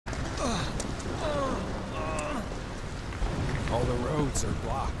All the roads are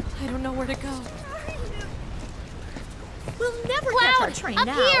blocked. I don't know where to go. We'll never Cloud! catch our train Up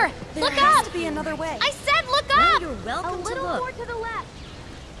now. here! There Look has up! to be another way. I said look Well, up! you're welcome A to little look. more to the left.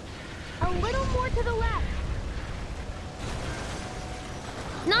 A little more to the left.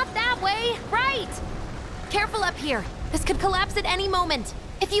 Not that way! Right! Careful up here. This could collapse at any moment.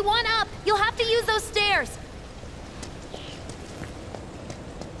 If you want up, you'll have to use those stairs.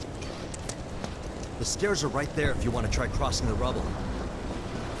 The stairs are right there if you want to try crossing the rubble.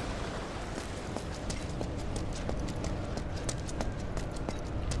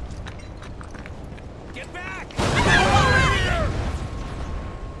 Get back!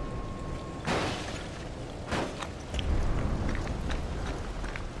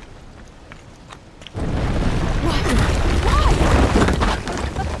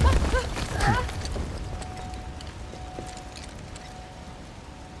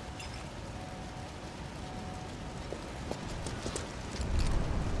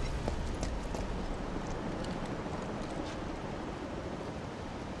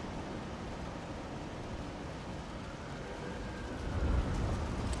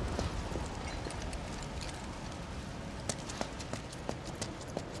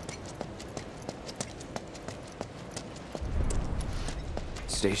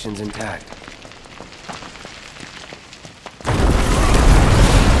 Station's intact.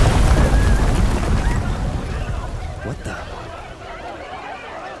 What the?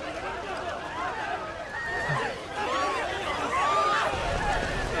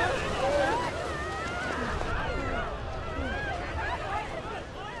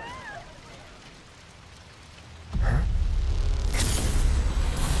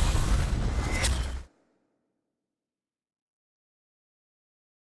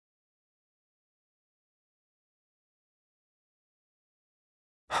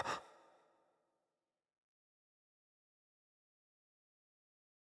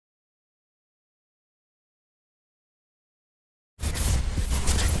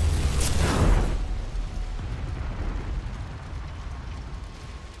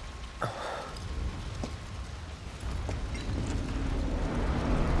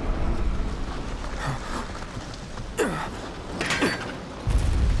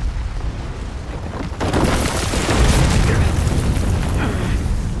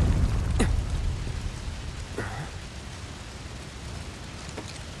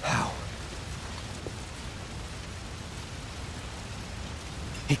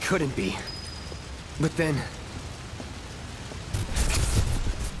 He couldn't be. But then...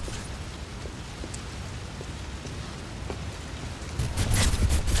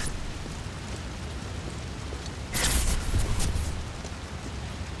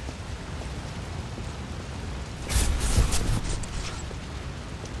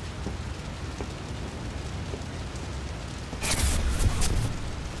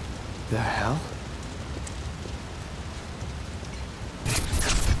 The hell?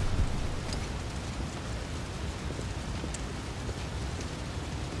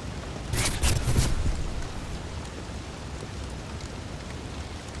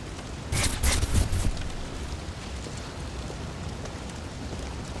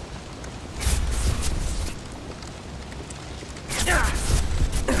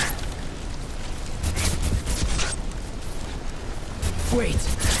 Wait!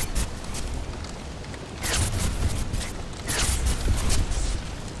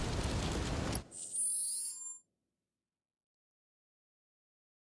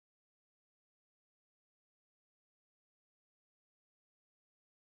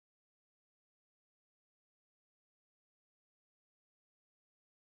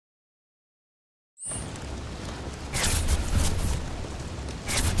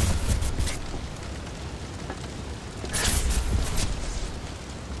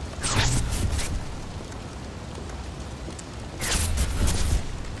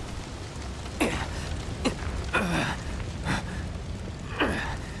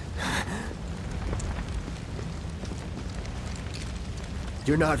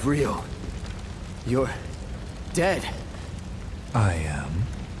 You're not real. You're dead. I am.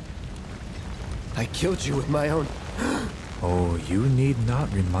 I killed you with my own... Oh, you need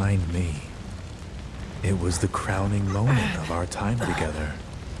not remind me. It was the crowning moment of our time together.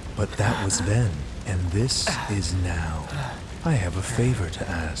 But that was then, and this is now. I have a favor to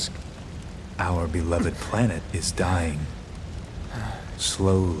ask. Our beloved planet is dying.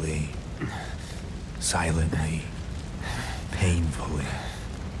 Slowly. Silently. Painfully.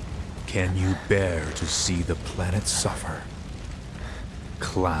 Can you bear to see the planet suffer?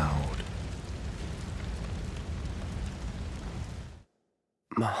 Cloud.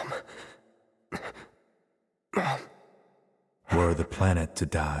 Mom. Mom. Were the planet to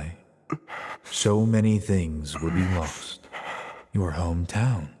die, so many things would be lost. Your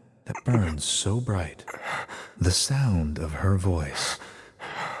hometown that burns so bright. The sound of her voice,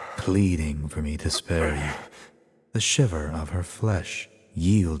 pleading for me to spare you. The shiver of her flesh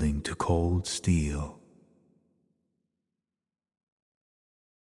yielding to cold steel.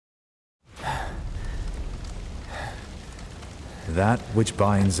 That which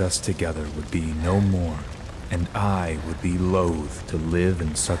binds us together would be no more, and I would be loath to live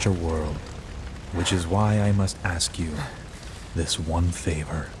in such a world, which is why I must ask you this one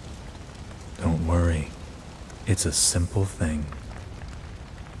favor. Don't worry, it's a simple thing.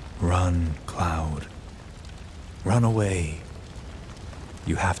 Run, Cloud. Run away.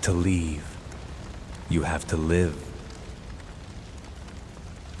 You have to leave. You have to live.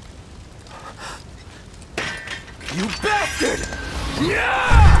 You bastard!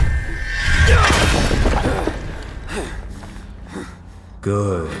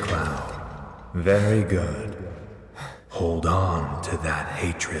 Good, Cloud. Very good. Hold on to that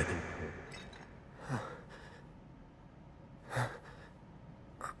hatred.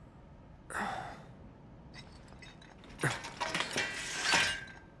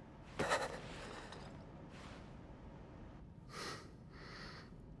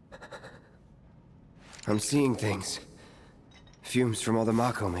 I'm seeing things. Fumes from all the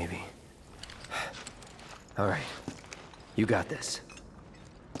Mako, maybe. All right. You got this.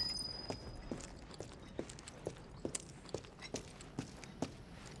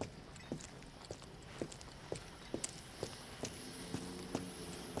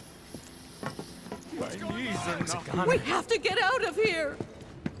 We have to get out of here!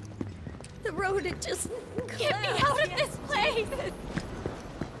 The road, it just... Get me out of this place!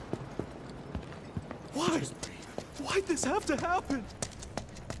 Why? Why'd this have to happen?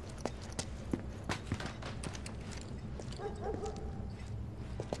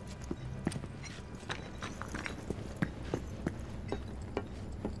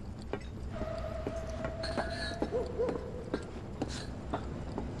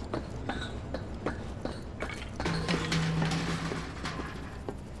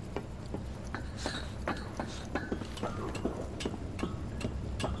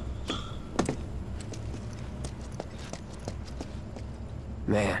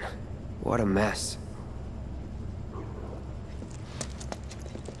 Man, what a mess.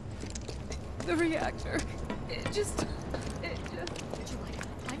 The reactor. It just...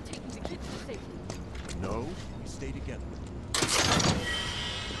 I'm taking the kids to safety. No, we stay together.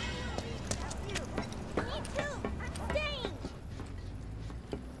 Me too! I'm staying!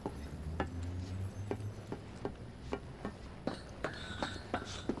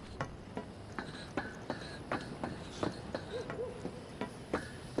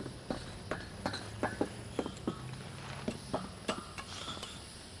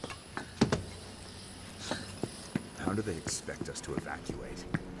 How do they expect us to evacuate?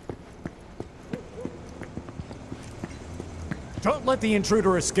 Don't let the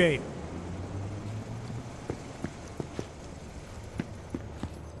intruder escape.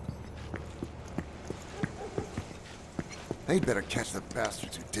 They'd better catch the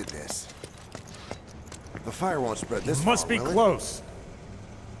bastards who did this. The fire won't spread this Must far, be will it? close.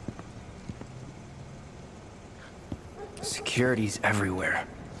 Security's everywhere.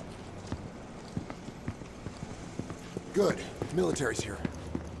 Good. Military's here.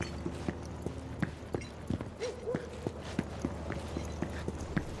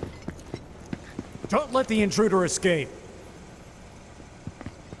 Don't let the intruder escape.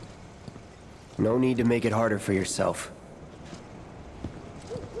 No need to make it harder for yourself.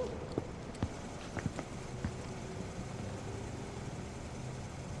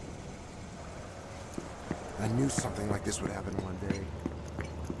 I knew something like this would happen one day.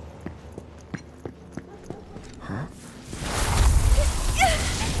 Huh?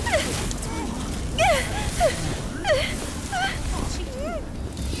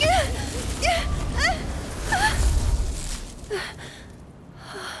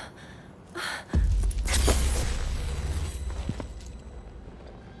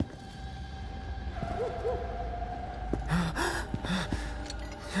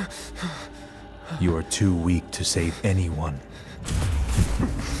 You are too weak to save anyone.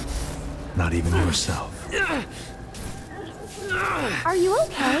 Not even yourself. Are you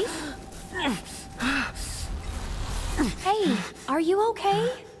okay? Hey, are you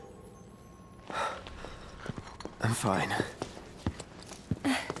okay? I'm fine.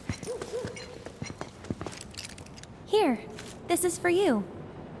 Here, this is for you.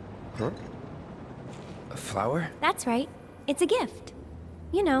 Huh? A flower? That's right. It's a gift.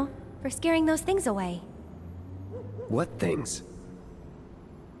 You know, for scaring those things away. What things?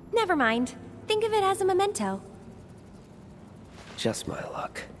 Never mind. Think of it as a memento. Just my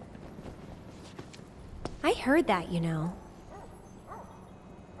luck. I heard that, you know.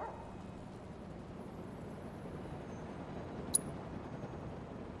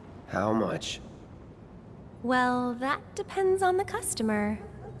 How much? Well, that depends on the customer.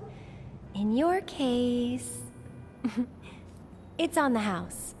 In your case... it's on the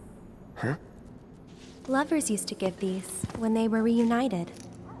house. Huh? Lovers used to give these when they were reunited.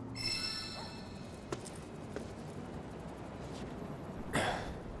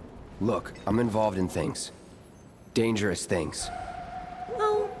 Look, I'm involved in things. Dangerous things.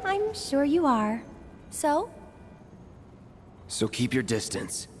 Oh, I'm sure you are. So? So keep your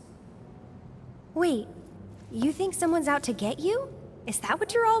distance. Wait, you think someone's out to get you? Is that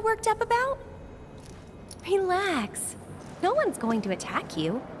what you're all worked up about? Relax. No one's going to attack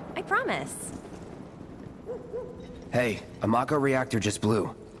you. I promise. Hey, a Mako reactor just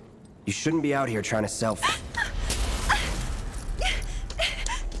blew. You shouldn't be out here trying to self...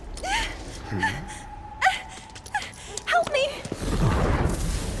 Help me!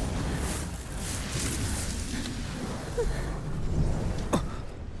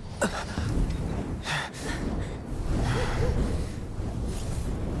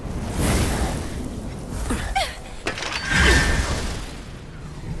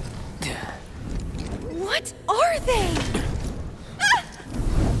 What are they?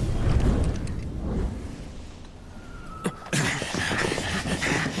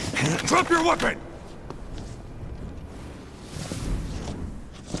 Drop your weapon!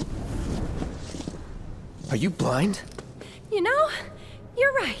 Are you blind? You know,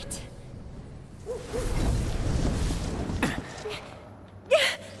 you're right.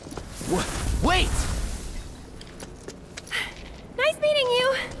 Wait! Nice meeting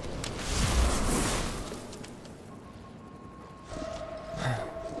you.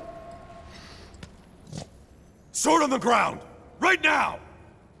 Sword on the ground! Right now!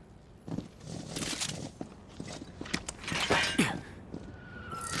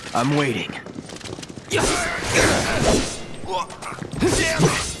 I'm waiting. Damn it! It's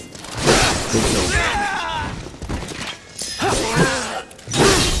over.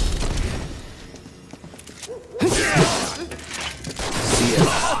 See ya.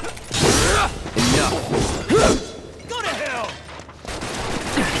 Enough. Go to hell!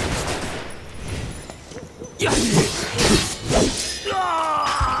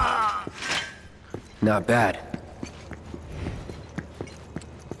 Not bad.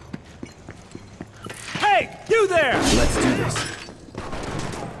 Hey, you there! Let's do this.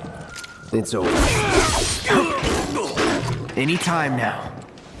 It's over. Anytime now.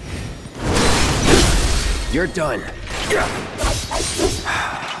 You're done.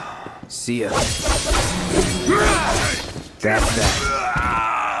 See ya. That's that.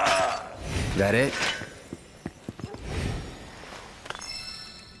 That it?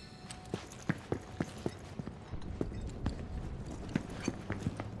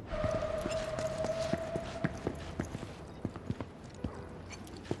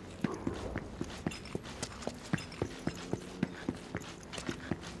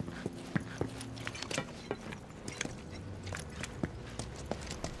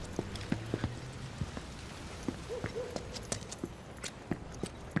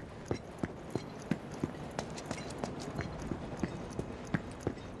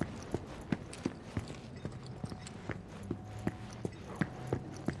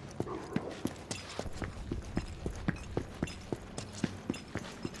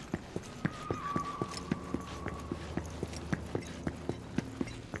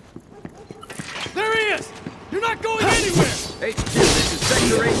 There he is! You're not going anywhere! HQ, this is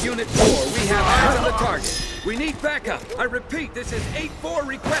Sector 8, Unit 4. We have eyes on the target. We need backup. I repeat, this is 8-4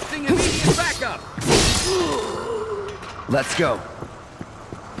 requesting immediate backup. Let's go.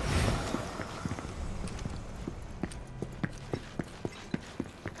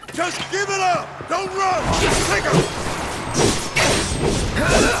 Just give it up! Don't run! Take him!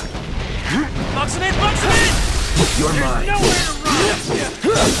 Box him in! Box him in! You're mine. Nowhere to run!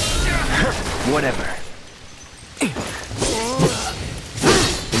 Whatever.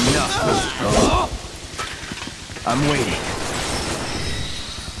 Enough. I'm waiting.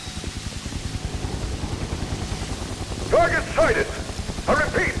 Target sighted! I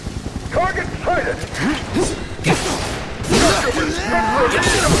repeat, target sighted!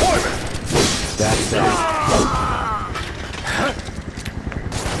 Deployment! That's that.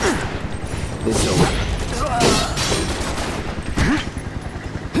 It's over.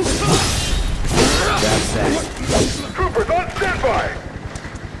 That's that. Troopers on standby!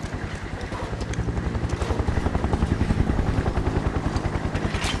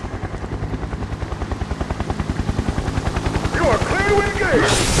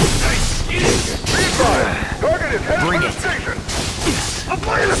 is headed Bring for it. the station.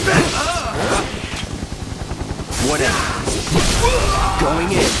 Apply the fence. Whatever.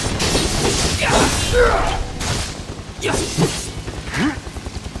 Going in.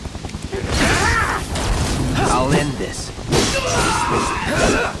 I'll end this.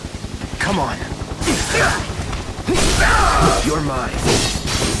 Come on. You're mine.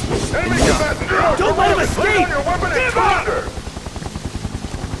 Enemy combatants are out. Don't let him escape! Lay down your weapon and Give surrender.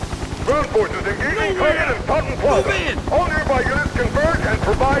 Ground forces engaging target in Fountain Plaza. Move in! All nearby units converge and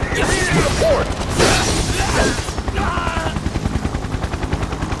provide immediate support.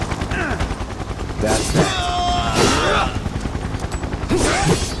 That's that.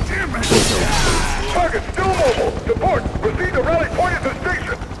 Target still mobile. Support. Proceed to rally point at the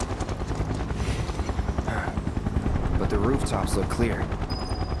station. But the rooftops look clear.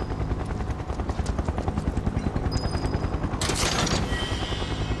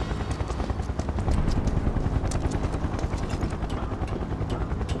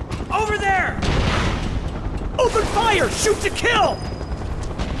 Over there! Open fire! Shoot to kill!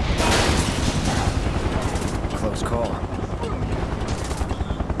 Close call.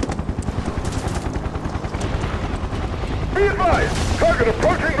 Be advised. Target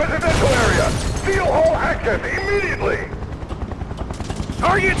approaching residential area. Seal all access immediately.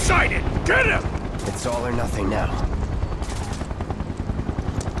 Target sighted! Get him! It's all or nothing now.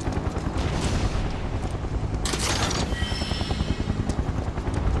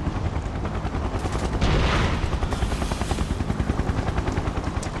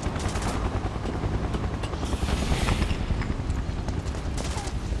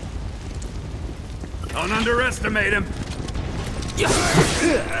 Don't underestimate him.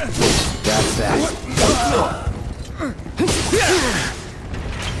 That's that.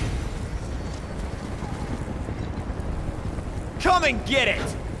 Come and get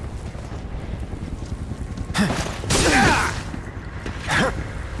it!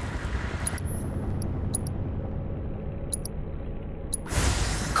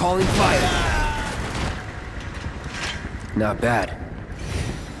 Calling fire. Not bad.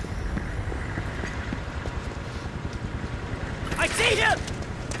 I see him!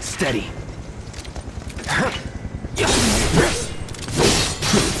 Steady.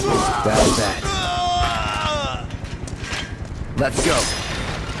 That's that. Let's go.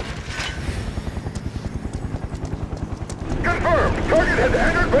 Confirmed. Target has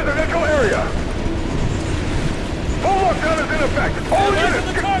entered residential area. Full lockdown is in effect. All units.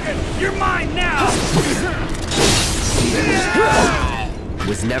 the target! You're mine now!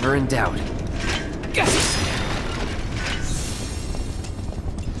 Was never in doubt.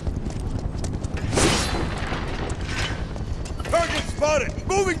 Target spotted.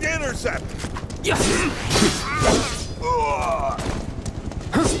 Moving to intercept. Get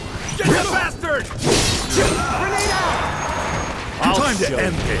the bastard! Grenade out! Time to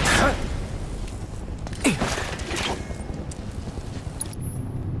end this.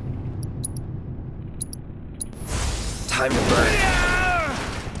 Time to burn.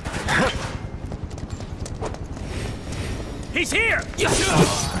 He's here!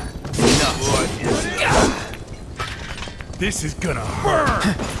 This is gonna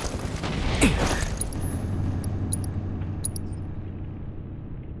hurt.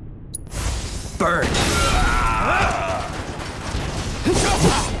 Burn.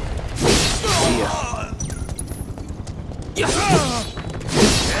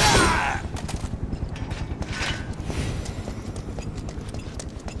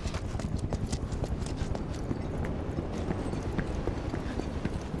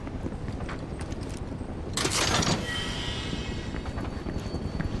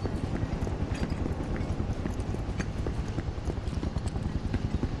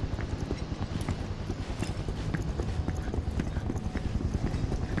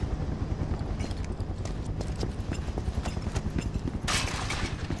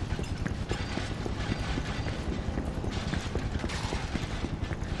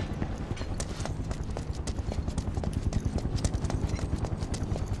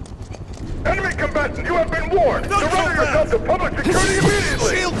 Enemy combatants, you have been warned. Surrender yourself to public security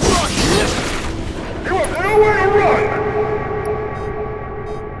immediately. Shield crush! You have nowhere to run.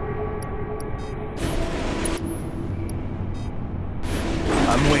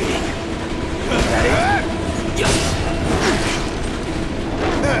 I'm waiting. That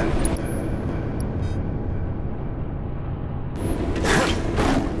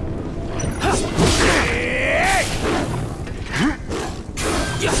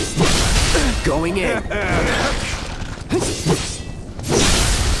Going in.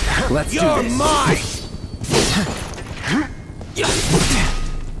 Let's do this. You're mine!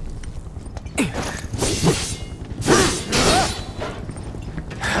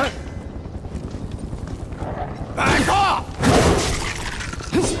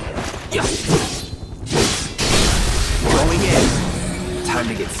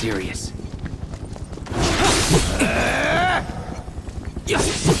 serious.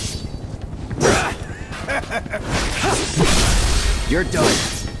 You're done.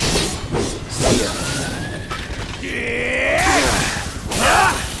 See ya.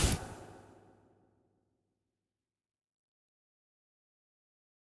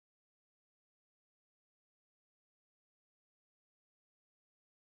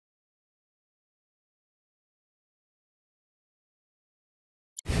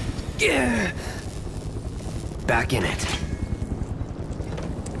 Back in it.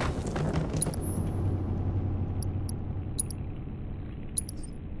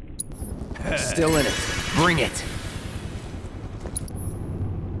 Still in it. Bring it.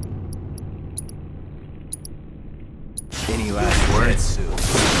 Any last words?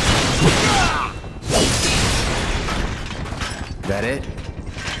 That it?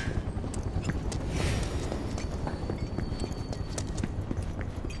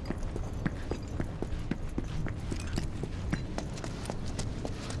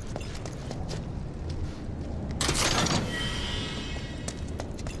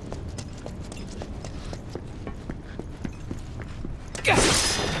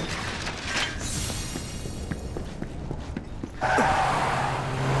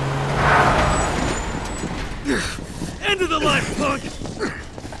 End of the line, punk!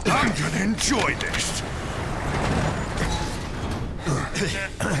 I'm gonna enjoy this.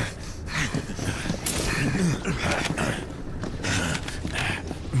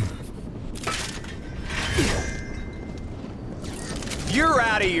 You're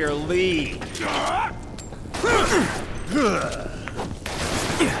out of your league.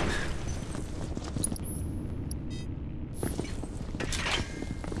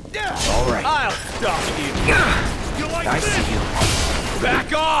 All right. I'll stop you. You like I this? see you.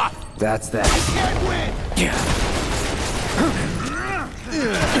 Back off! That's that. Can't win!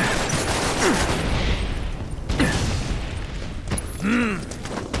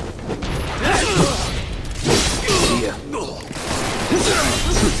 See ya.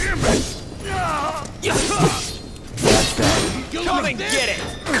 That's that. Come and get it!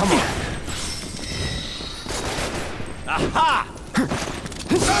 Come on. Aha!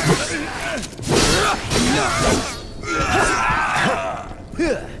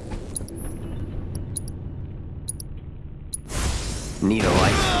 Need a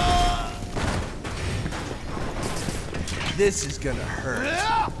light? This is gonna hurt.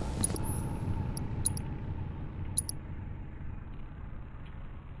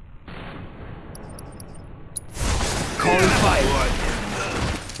 Calling fire.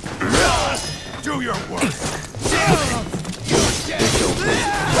 Do your work. It's open.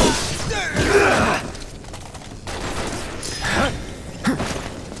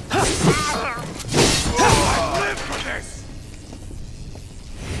 I live for this.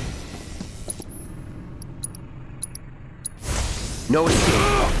 No escape.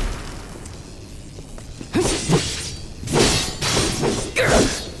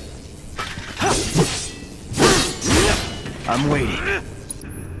 I'm waiting.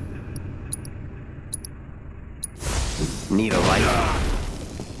 Need a light?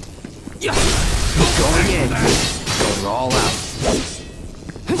 Going in. Going all out.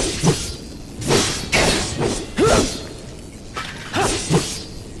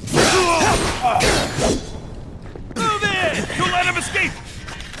 Move in! Don't let him escape!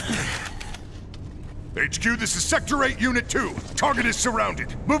 HQ, this is Sector 8, Unit 2. Target is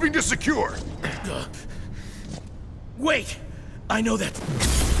surrounded. Moving to secure. Wait! I know that.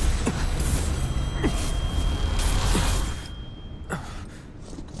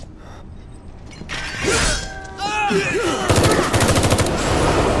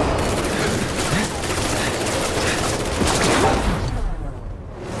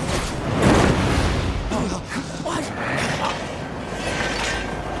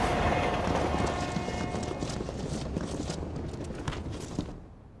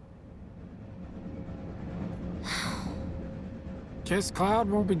 Guess Cloud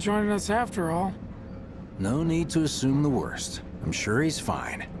won't be joining us after all. No need to assume the worst. I'm sure he's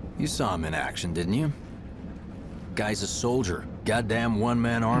fine. You saw him in action, didn't you? Guy's a soldier. Goddamn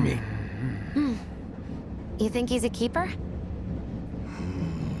one-man army. You think he's a keeper?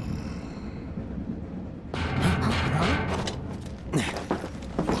 On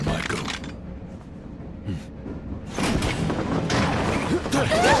my go.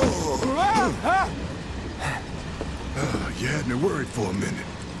 You had me worried for a minute.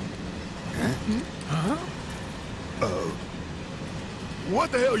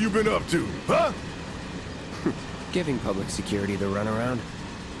 What the hell you been up to, huh? Giving public security the runaround.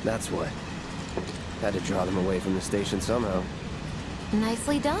 That's what. Had to draw them away from the station somehow.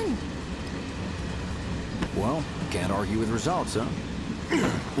 Nicely done. Well, can't argue with results, huh?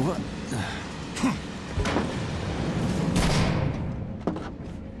 What?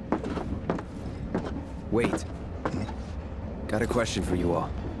 Wait. Got a question for you all.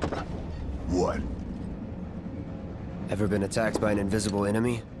 What? Ever been attacked by an invisible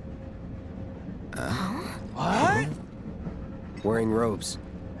enemy? What? Wearing robes.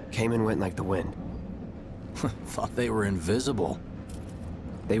 Came and went like the wind. Thought they were invisible.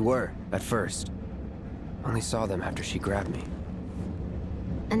 They were, at first. Only saw them after she grabbed me.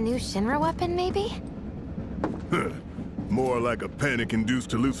 A new Shinra weapon, maybe? More like a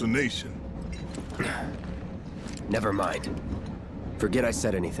panic-induced hallucination. Never mind. Forget I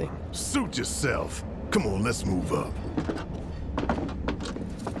said anything. Suit yourself. Come on, let's move up.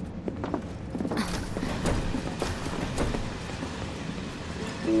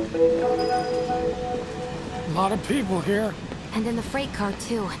 A lot of people here. And in the freight car,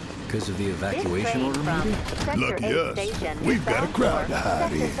 too. Because of the evacuation order, maybe? Lucky us. We've got a crowd to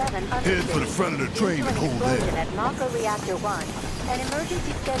hide in. Head for the front of the train and hold there. At Mako Reactor 1, an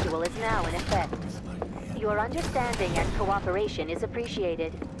emergency schedule is now in effect. Your understanding and cooperation is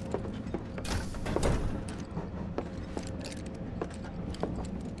appreciated.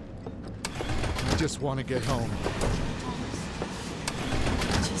 I just want to get home.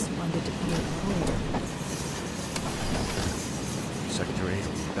 Just wanted to be at home. Sector 8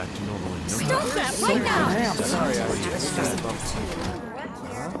 will be back to normal in no Stop that right now! Sorry, I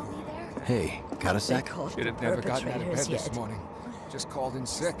Hey, got a sec? Should have never gotten out of bed this morning. Just called in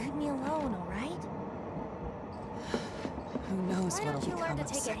sick. Leave me alone, all right? Who knows Why what'll don't you learn become to of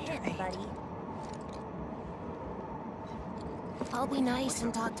take a Sector hint, 8? buddy? I'll be nice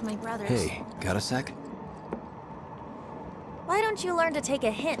and talk to my brothers. Hey, got a sec? Why don't you learn to take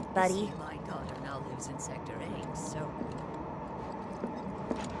a hint, buddy? My daughter now lives in Sector 8, so...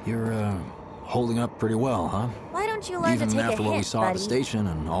 You're, holding up pretty well, huh? Why don't you learn Even to take after a what we hint, saw at buddy? the station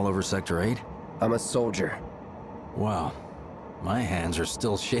and all over Sector 8? I'm a soldier. Wow. My hands are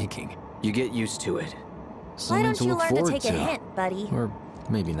still shaking. You get used to it. Why Something don't to you look learn to forward take a hint, buddy? Or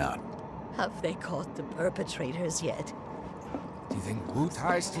maybe not. Have they caught the perpetrators yet? Do you think Wu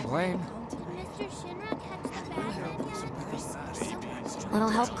Tai's to blame? Mr. Shinra catch the bad Little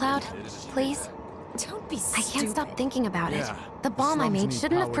help, Cloud? Please? Don't be I stupid. can't stop thinking about it. Yeah, The bomb I slums made need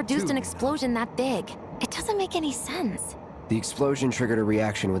shouldn't have power produced too, an you know. explosion that big. It doesn't make any sense. The explosion triggered a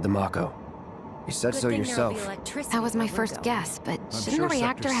reaction with the Mako. You said so yourself. That was my first guess, but shouldn't sure a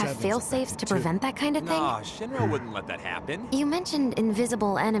reactor Sector have 7's fail-safes affected to too. prevent that kind of thing? Nah, Shinra wouldn't let that happen. You mentioned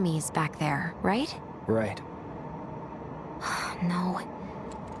invisible enemies back there, right? Right. No.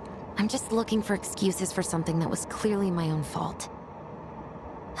 I'm just looking for excuses for something that was clearly my own fault.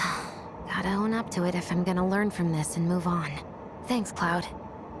 Gotta own up to it if I'm gonna learn from this and move on. Thanks, Cloud.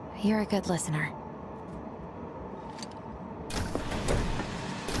 You're a good listener.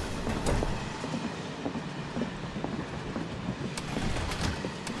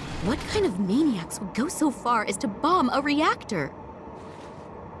 What kind of maniacs would go so far as to bomb a reactor?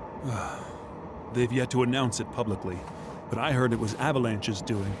 They've yet to announce it publicly, but I heard it was Avalanche's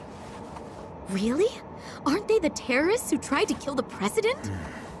doing. Really? Aren't they the terrorists who tried to kill the president?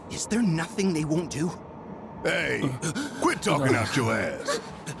 Is there nothing they won't do? Hey, quit talking out your ass.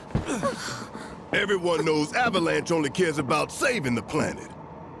 Everyone knows Avalanche only cares about saving the planet.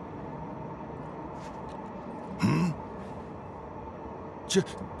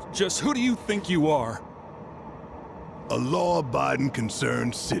 Just who do you think you are? A law-abiding,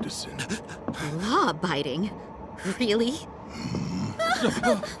 concerned citizen. Law-abiding? Really?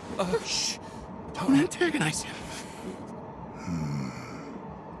 Shh. Don't antagonize him.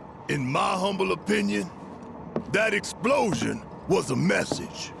 In my humble opinion, that explosion was a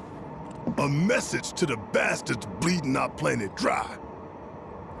message. A message to the bastards bleeding our planet dry.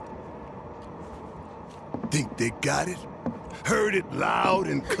 Think they got it? Heard it loud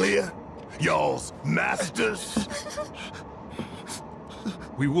and clear? Y'all's masters?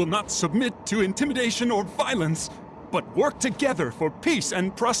 We will not submit to intimidation or violence, but work together for peace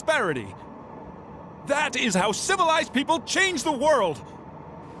and prosperity. That is how civilized people change the world!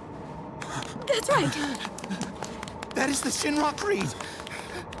 That's right. That is the Shinra Creed.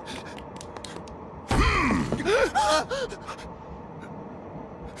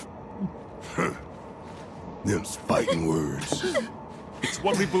 Them's fighting words. It's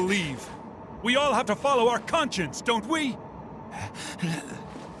what we believe. We all have to follow our conscience, don't we?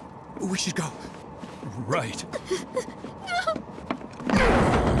 We should go. Right.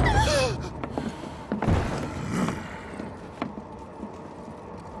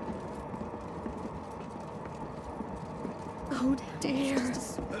 Oh dear.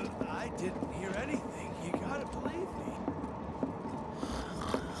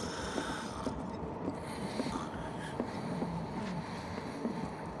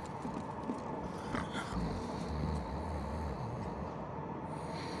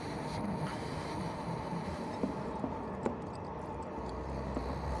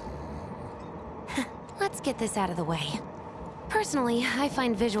 let's get this out of the way. Personally, I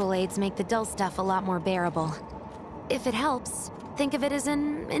find visual aids make the dull stuff a lot more bearable. If it helps, think of it as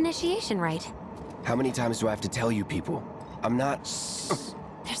an initiation rite. How many times do I have to tell you people? I'm not...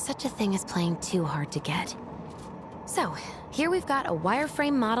 There's such a thing as playing too hard to get. So, here we've got a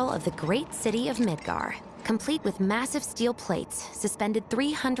wireframe model of the great city of Midgar, complete with massive steel plates suspended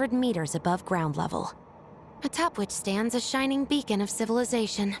 300 meters above ground level, atop which stands a shining beacon of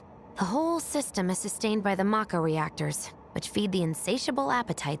civilization. The whole system is sustained by the Mako reactors, which feed the insatiable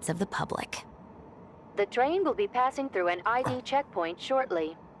appetites of the public. The train will be passing through an ID checkpoint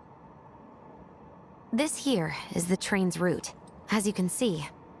shortly. This here is the train's route. As you can see,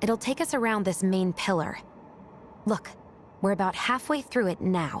 it'll take us around this main pillar. Look, we're about halfway through it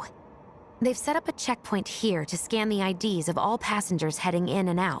now. They've set up a checkpoint here to scan the IDs of all passengers heading in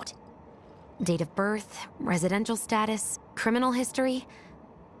and out. Date of birth, residential status, criminal history,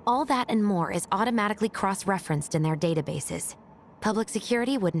 all that and more is automatically cross-referenced in their databases. Public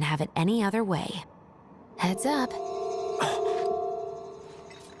security wouldn't have it any other way. Heads up.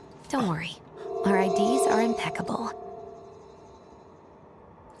 Don't worry, our IDs are impeccable.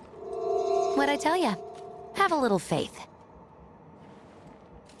 What'd I tell ya? Have a little faith.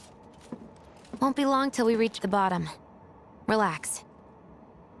 Won't be long till we reach the bottom. Relax.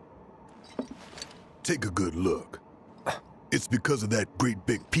 Take a good look. It's because of that great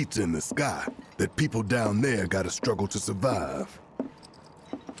big pizza in the sky that people down there gotta struggle to survive.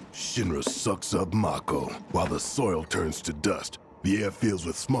 Shinra sucks up Mako while the soil turns to dust, the air fills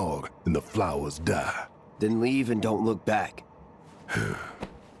with smog, and the flowers die. Then leave and don't look back.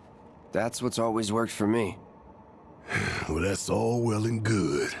 That's what's always worked for me. Well, that's all well and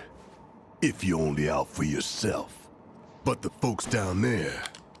good. If you're only out for yourself. But the folks down there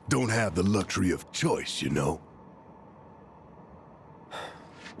don't have the luxury of choice, you know?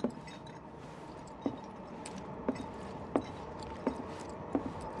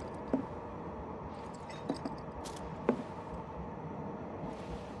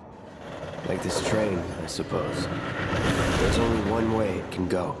 Like this train, I suppose. There's only one way it can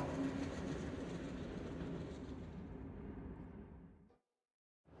go.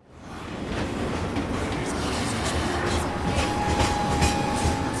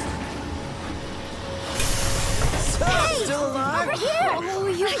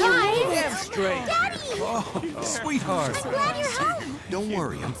 Sweetheart. I'm glad you're home. Don't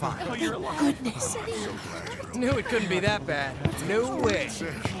worry, I'm fine. Oh, you're alive. Goodness. Knew it couldn't be that bad. No way.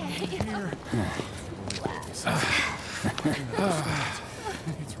 It's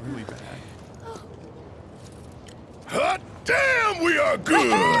really bad. Hot damn, we are good!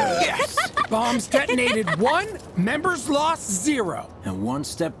 Yes! Bombs detonated 1, members lost 0. And one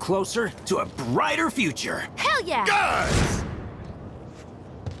step closer to a brighter future. Hell yeah! Guys!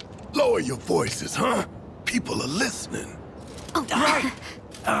 Lower your voices, huh? People are listening. Oh, right.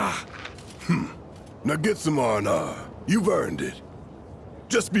 Now get some R&R. You've earned it.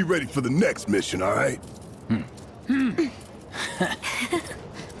 Just be ready for the next mission, all right?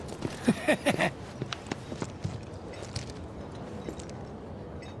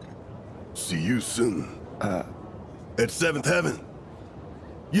 See you soon. At 7th Heaven.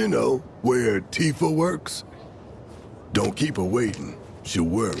 You know, where Tifa works. Don't keep her waiting. She'll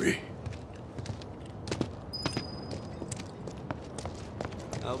worry.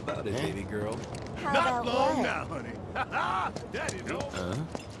 How about it, baby girl? Not long now, honey. Daddy, no.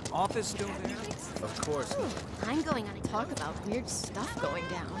 Office still there? Of course. I'm going on a talk about weird stuff going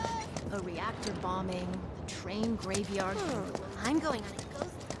down. A reactor bombing, a train graveyard. I'm going on a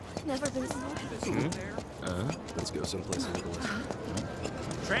ghost. Never been seen. Let's go someplace a little less.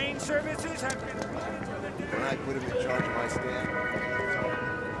 Train services have been... When I put him in charge of my stand.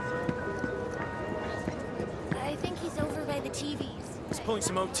 I think he's over by the TVs. was pulling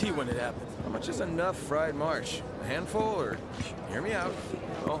some OT when it happened. How much is enough fried marsh? A handful, or hear me out?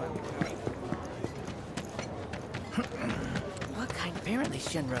 Oh. What kind? Apparently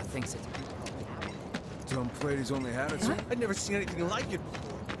Shinra thinks it's... Dumb Plady's only had it, sir. I'd never seen anything like it before.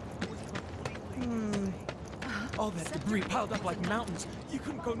 All that debris piled up like mountains. You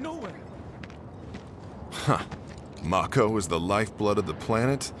couldn't go nowhere. Huh. Mako is the lifeblood of the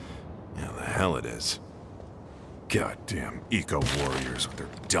planet? Yeah, the hell it is. Goddamn eco-warriors with their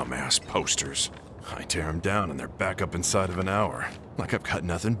dumbass posters. I tear them down and they're back up inside of an hour. Like I've got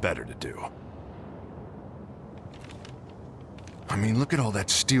nothing better to do. I mean, look at all that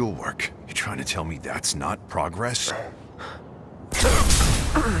steel work. You trying to tell me that's not progress?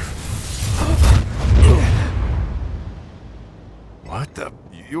 What the?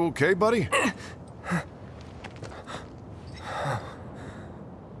 You okay, buddy?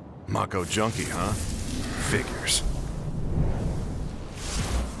 Mako junkie, huh? Figures.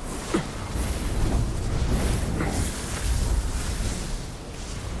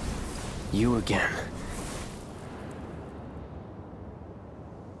 You again.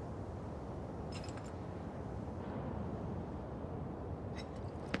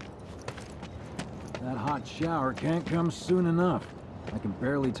 That hot shower can't come soon enough. I can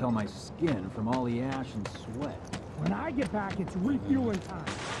barely tell my skin from all the ash and sweat. When I get back, it's refueling time.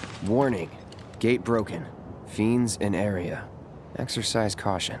 Warning. Gate broken. Fiends in area. Exercise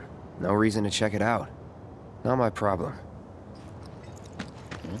caution. No reason to check it out. Not my problem.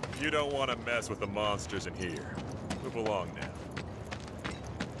 You don't want to mess with the monsters in here. Move along now.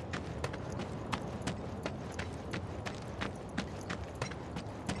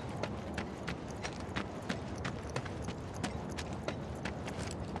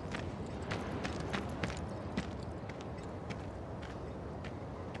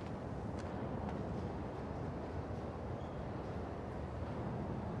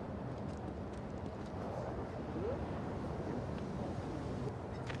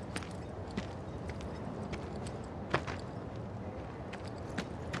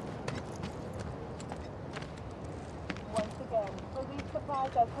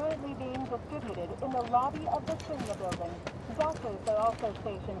 Supplies are currently being distributed in the lobby of the Senior Building. Doctors are also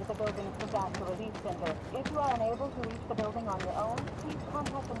stationed at the building's disaster relief center. If you are unable to reach the building on your own, please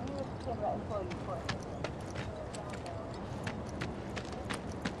contact the nearest Shinra employee for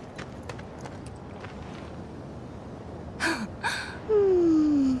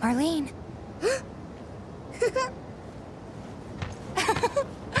assistance. Arlene.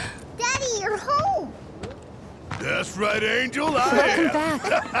 Daddy, you're home! That's right, Angel. Welcome back.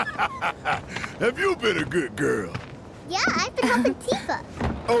 Have you been a good girl? Yeah, I've been helping Tifa.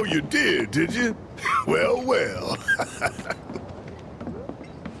 Oh, you did you? Well, well.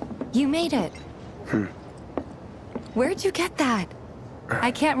 You made it. Where'd you get that?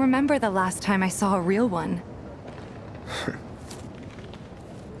 I can't remember the last time I saw a real one.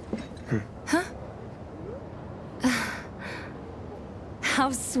 Huh?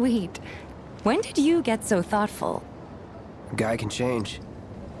 How sweet. When did you get so thoughtful? A guy can change.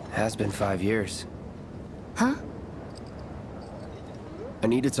 Has been 5 years. Huh? I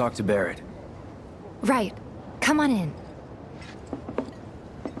need to talk to Barrett. Right. Come on in.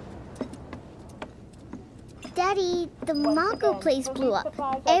 Daddy, the Mako place blew up.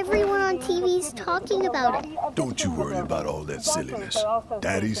 Everyone on TV's talking about it. Don't you worry about all that silliness.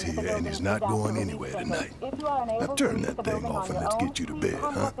 Daddy's here and he's not going anywhere tonight. Now turn that thing off and let's get you to bed,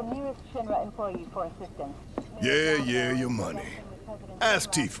 huh? Yeah, your money.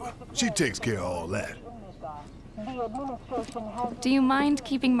 Ask Tifa. She takes care of all that. Do you mind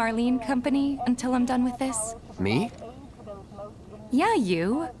keeping Marlene company until I'm done with this? Me? Yeah,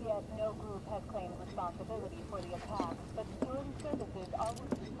 you.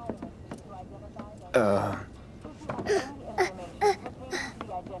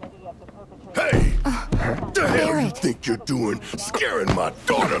 Hey! What the hell you think you're doing, scaring my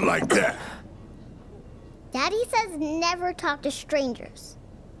daughter like that? Daddy says never talk to strangers.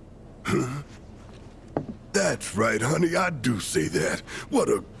 That's right, honey, I do say that. What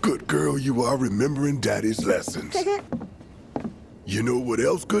a good girl you are remembering Daddy's lessons. You know what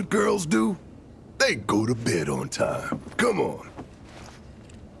else good girls do? They go to bed on time. Come on.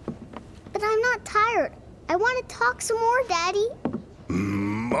 But I'm not tired. I want to talk some more, Daddy.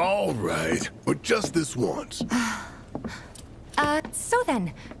 All right, but just this once. So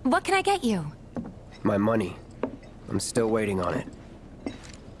then, what can I get you? My money. I'm still waiting on it.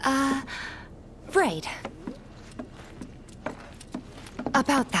 Right.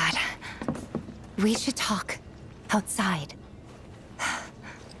 About that. We should talk. Outside.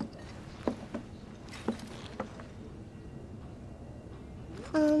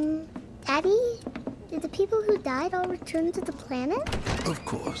 Daddy? Did the people who died all return to the planet? Of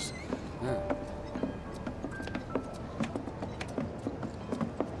course.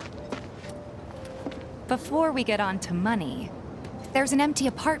 Before we get on to money, there's an empty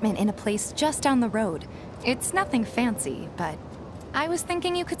apartment in a place just down the road. It's nothing fancy, but I was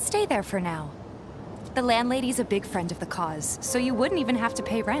thinking you could stay there for now. The landlady's a big friend of the cause, so you wouldn't even have to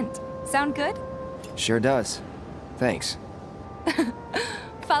pay rent. Sound good? Sure does. Thanks.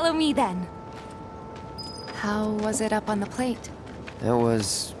 Follow me then. How was it up on the plate? It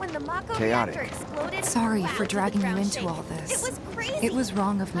was chaotic. Sorry for dragging you into all this. It was crazy. It was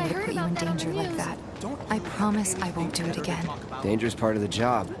wrong of me to put you in danger like that. I promise I won't do it again. Dangerous part of the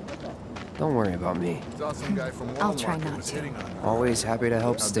job. Don't worry about me. I'll try not to. Always happy to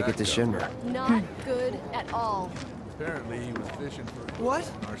help stick it to Shinra. Not good at all. Apparently he was fishing for...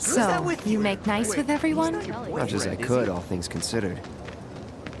 What? So, you make nice with everyone? Much as I could, all things considered.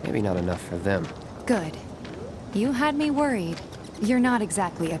 Maybe not enough for them. Good. You had me worried. You're not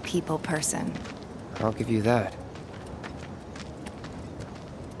exactly a people person. I'll give you that.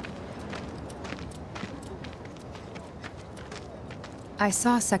 I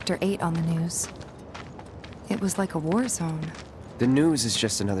saw Sector 8 on the news. It was like a war zone. The news is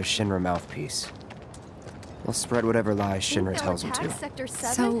just another Shinra mouthpiece. We'll spread whatever lies Shinra tells them to. Sector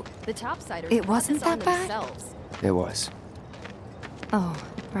 7? So, the topsiders it wasn't focus on that bad? themselves. It was. Oh,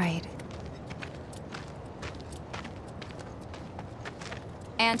 right.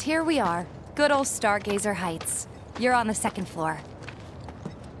 And here we are. Good old Stargazer Heights. You're on the second floor.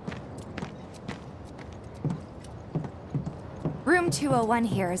 Room 201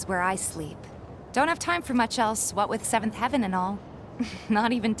 here is where I sleep. Don't have time for much else, what with 7th Heaven and all.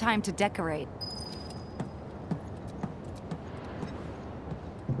 Not even time to decorate.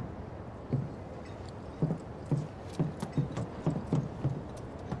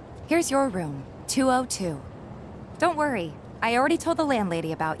 Here's your room, 202. Don't worry, I already told the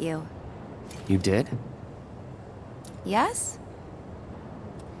landlady about you. You did? Yes?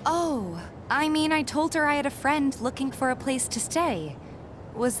 Oh, I mean, I told her I had a friend looking for a place to stay.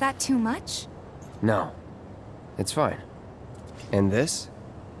 Was that too much? No. It's fine. And this?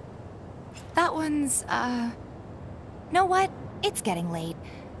 That one's, know what? It's getting late.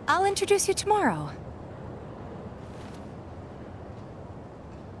 I'll introduce you tomorrow.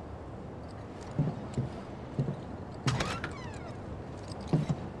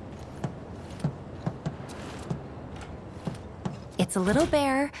 It's a little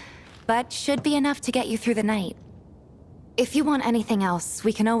bare, but should be enough to get you through the night. If you want anything else,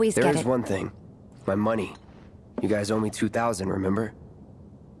 we can always get it. There's one thing. My money. You guys owe me 2,000, remember?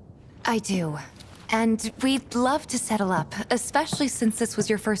 I do. And we'd love to settle up, especially since this was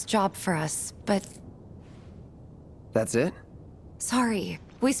your first job for us, but... That's it? Sorry.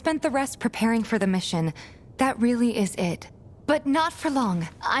 We spent the rest preparing for the mission. That really is it. But not for long.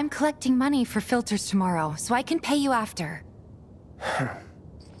 I'm collecting money for filters tomorrow, so I can pay you after.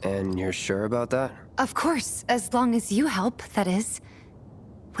 And you're sure about that? Of course, as long as you help, that is.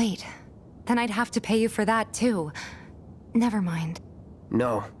 Wait, then I'd have to pay you for that too. Never mind.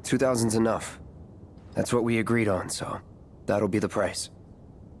 No, 2,000's enough. That's what we agreed on, so that'll be the price.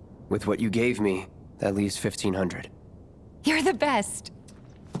 With what you gave me, that leaves 1,500. You're the best.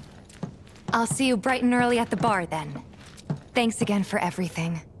 I'll see you bright and early at the bar then. Thanks again for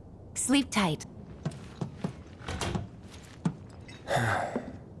everything. Sleep tight.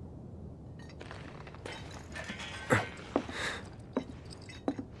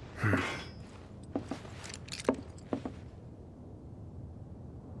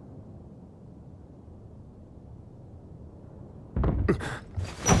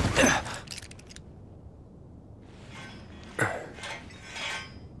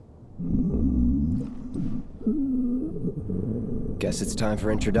 Guess it's time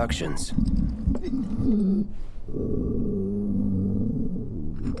for introductions.